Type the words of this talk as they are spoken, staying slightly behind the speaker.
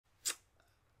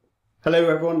Hello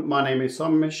everyone, my name is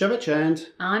Simon Mishevich and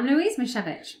I'm Louise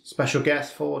Mishevich. Special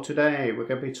guest for today. We're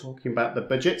going to be talking about the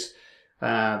budget.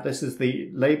 This is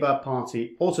the Labour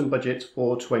Party autumn budget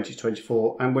for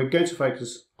 2024 and we're going to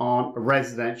focus on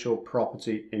residential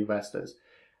property investors.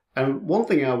 And one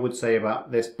thing I would say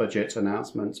about this budget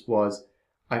announcement was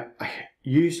I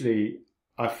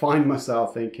find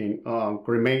myself thinking, oh, I'm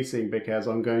grimacing because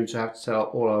I'm going to have to tell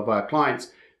all of our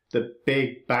clients the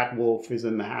big bad wolf is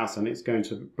in the house and it's going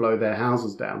to blow their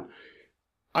houses down.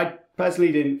 I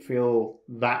personally didn't feel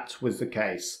that was the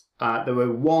case. There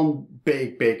were one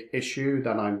big issue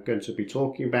that I'm going to be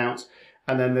talking about,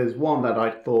 and then there's one that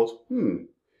I thought,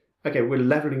 okay, we're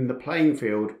leveling the playing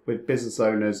field with business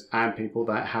owners and people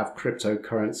that have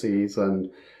cryptocurrencies and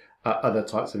other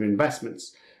types of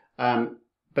investments. But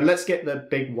let's get the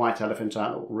big white elephant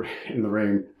in the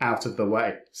room out of the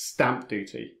way: stamp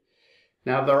duty.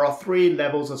 Now, there are 3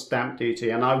 levels of stamp duty,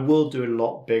 and I will do a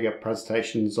lot bigger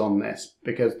presentations on this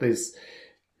because there's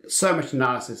so much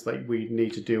analysis that we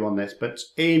need to do on this. But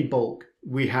in bulk,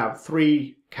 we have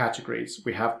 3 categories.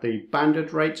 We have the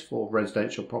banded rate for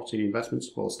residential property investments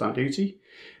for stamp duty.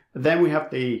 Then we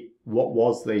have what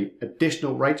was the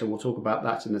additional rate, and we'll talk about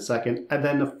that in a second, and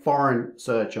then the foreign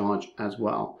surcharge as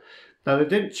well. Now, they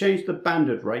didn't change the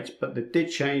banded rate, but they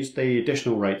did change the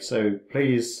additional rate. So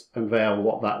please unveil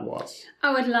what that was.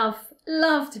 I would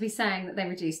love to be saying that they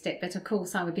reduced it, but of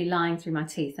course I would be lying through my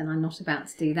teeth, and I'm not about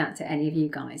to do that to any of you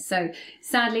guys. So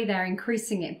sadly, they're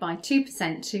increasing it by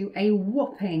 2% to a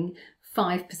whopping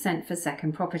 5% for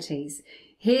second properties.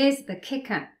 Here's the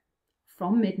kicker: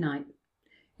 from midnight.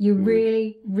 You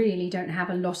really don't have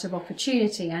a lot of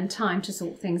opportunity and time to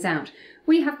sort things out.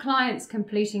 We have clients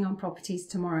completing on properties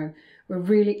tomorrow. We're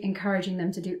really encouraging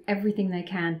them to do everything they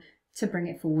can to bring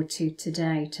it forward to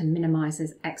today to minimise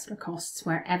those extra costs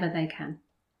wherever they can.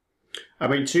 I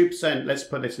mean, 2%, let's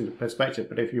put this into perspective,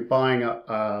 but if you're buying a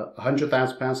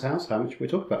 £100,000 house, how much are we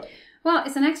talking about? Well,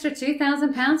 it's an extra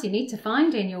 £2,000 you need to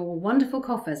find in your wonderful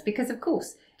coffers because, of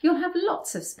course, you'll have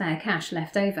lots of spare cash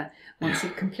left over once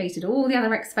you've completed all the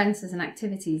other expenses and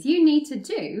activities you need to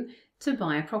do to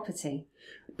buy a property.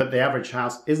 But the average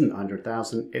house isn't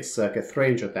 100,000, it's circa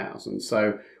 300,000.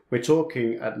 So we're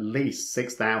talking at least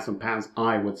 £6,000,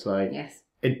 I would say. Yes.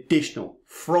 Additional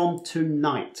from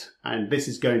tonight. And this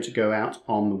is going to go out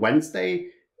on Wednesday.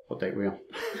 What date are we on?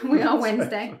 We are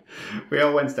Wednesday. We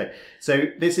are Wednesday. So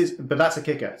but that's a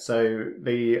kicker. So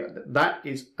that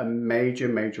is a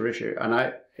major issue.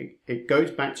 And it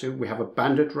goes back to, we have a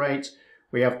banded rate.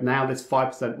 We have now this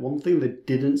 5%. One thing they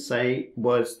didn't say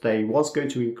was they was going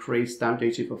to increase stamp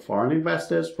duty for foreign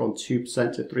investors from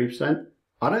 2% to 3%.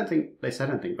 I don't think they said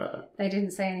anything about that. They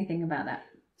didn't say anything about that.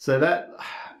 So that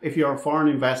if you're a foreign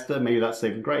investor, maybe that's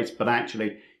saving grace, but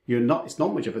actually it's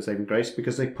not much of a saving grace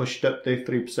because they pushed up the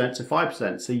 3% to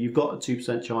 5%. So you've got a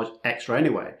 2% charge extra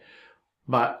anyway.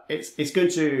 But it's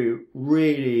going to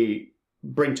really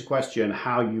bring to question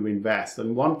how you invest.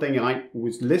 And one thing I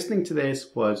was listening to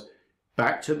this was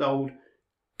back to the old,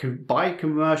 buy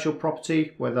commercial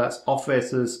property, whether that's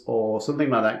offices or something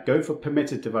like that, go for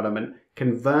permitted development,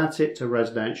 convert it to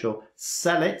residential,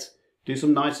 sell it, do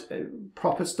some nice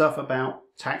proper stuff about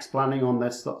tax planning on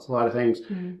this side of things.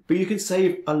 But you can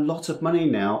save a lot of money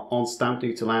now on stamp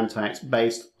duty land tax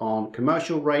based on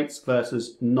commercial rates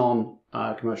versus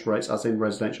non-commercial rates, as in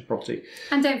residential property.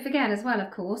 And don't forget as well, of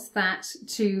course, that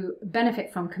to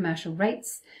benefit from commercial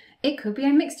rates, it could be a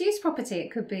mixed-use property.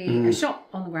 It could be a shop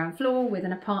on the ground floor with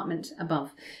an apartment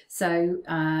above. So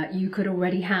you could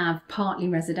already have partly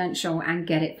residential and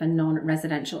get it for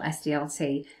non-residential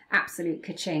SDLT. Absolute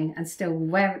ka-ching, and still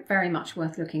very much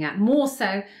worth looking at. More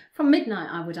so from midnight,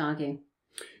 I would argue.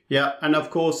 Yeah, and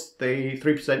of course, the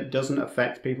 3% doesn't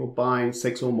affect people buying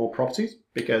 6 or more properties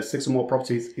because 6 or more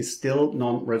properties is still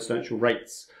non-residential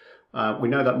rates. We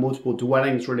know that multiple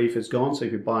dwellings relief is gone. So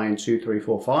if you're buying 2, 3,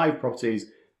 4, 5 properties,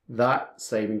 that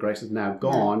saving grace is now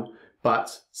gone,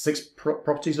 but 6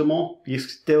 properties or more, you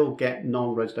still get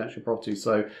non-residential properties.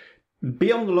 So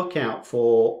be on the lookout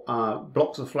for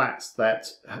blocks of flats that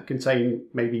contain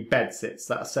maybe bed sits,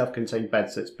 that are self-contained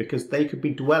bed sits, because they could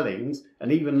be dwellings,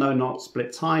 and even though not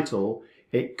split title,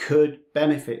 it could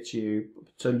benefit you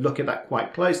to look at that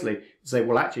quite closely and say,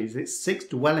 well, actually, it's 6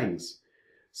 dwellings,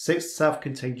 6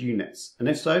 self-contained units, and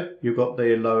if so, you've got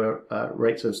the lower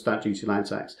rates of stamp duty land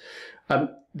tax.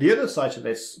 The other side of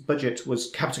this budget was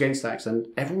capital gains tax, and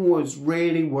everyone was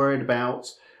really worried about,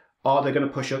 are they going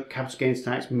to push up capital gains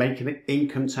tax, making it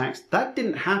income tax? That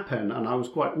didn't happen, and I was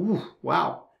quite,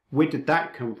 wow, where did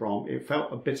that come from? It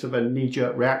felt a bit of a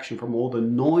knee-jerk reaction from all the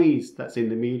noise that's in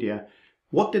the media.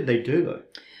 What did they do, though?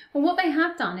 Well, what they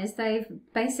have done is they've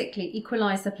basically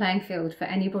equalised the playing field for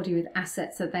anybody with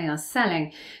assets that they are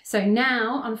selling. So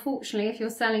now, unfortunately, if you're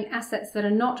selling assets that are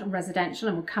not residential,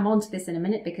 and we'll come on to this in a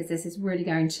minute because this is really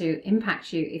going to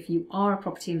impact you if you are a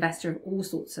property investor of all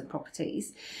sorts of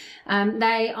properties,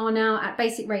 they are now at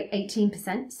basic rate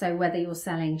 18%. So whether you're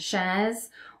selling shares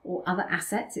or other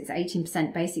assets, it's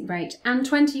 18% basic rate and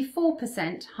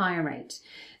 24% higher rate.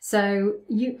 So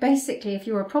you basically, if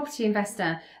you're a property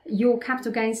investor, your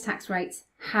capital gains tax rates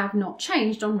have not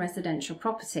changed on residential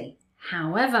property.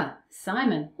 However,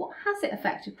 Simon, what has it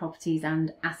affected properties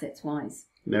and assets wise?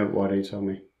 No, why don't you tell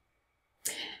me?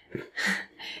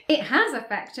 It has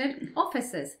affected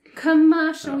offices,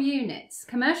 commercial units.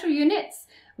 Commercial units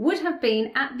would have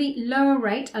been at the lower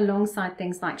rate alongside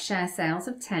things like share sales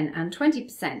of 10 and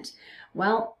 20%.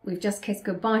 Well, we've just kissed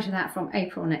goodbye to that from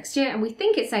April next year, and we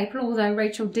think it's April, although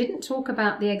Rachel didn't talk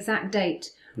about the exact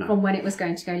date from when it was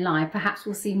going to go live. Perhaps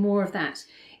we'll see more of that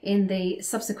in the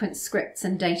subsequent scripts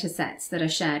and data sets that are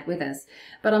shared with us.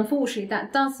 But unfortunately,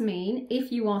 that does mean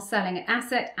if you are selling an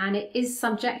asset and it is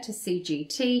subject to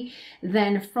CGT,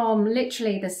 then from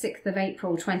literally the 6th of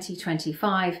April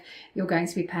 2025, you're going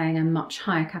to be paying a much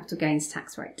higher capital gains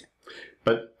tax rate.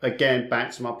 But again,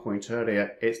 back to my point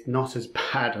earlier, it's not as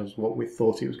bad as what we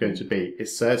thought it was going to be.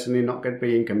 It's certainly not going to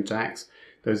be income tax.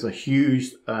 There's a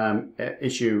huge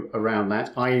issue around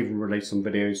that. I even released some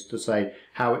videos to say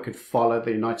how it could follow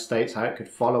the United States, how it could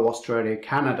follow Australia,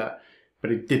 Canada,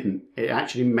 but it didn't. It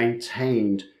actually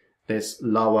maintained this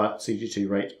lower CGT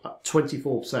rate at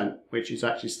 24%, which is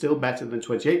actually still better than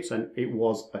 28% it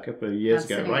was a couple of years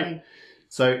ago, right?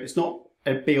 So it's not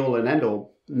a be all and end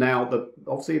all. Now,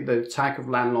 obviously the attack of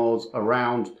landlords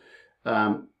around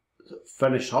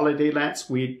furnished holiday lets,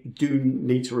 we do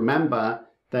need to remember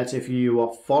that if you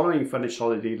are following furnished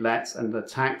holiday lets and the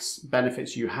tax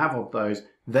benefits you have of those,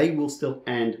 they will still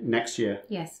end next year.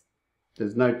 Yes.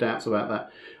 There's no doubts about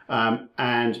that.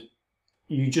 And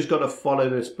you just got to follow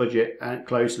this budget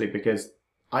closely, because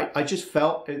I just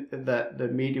felt that the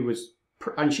media was,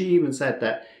 and she even said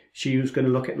that she was going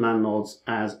to look at landlords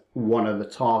as one of the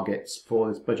targets for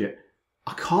this budget.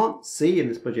 I can't see in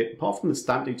this budget, apart from the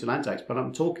stamp duty land tax, but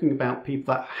I'm talking about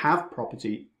people that have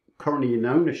property currently in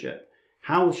ownership,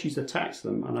 how she's taxed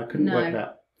them, and I couldn't work it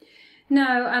out.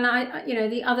 No, and you know,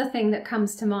 the other thing that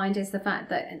comes to mind is the fact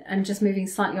that, and just moving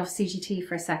slightly off CGT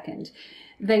for a second,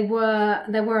 there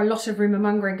were a lot of rumour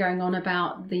mongering going on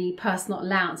about the personal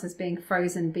allowances being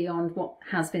frozen beyond what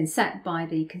has been set by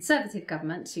the Conservative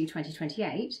government to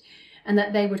 2028, and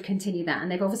that they would continue that. And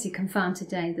they've obviously confirmed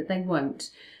today that they won't.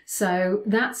 So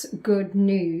that's good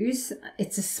news.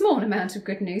 It's a small amount of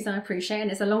good news, I appreciate,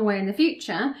 and it's a long way in the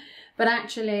future. But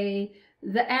actually,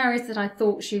 the areas that I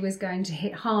thought she was going to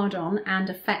hit hard on and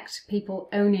affect people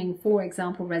owning, for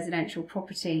example, residential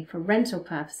property for rental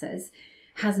purposes,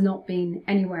 has not been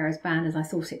anywhere as bad as I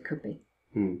thought it could be.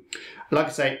 Like I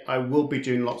say, I will be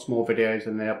doing lots more videos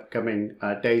in the upcoming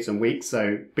days and weeks,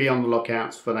 so be on the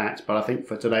lookout for that. But I think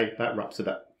for today, that wraps it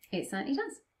up. It certainly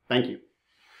does. Thank you.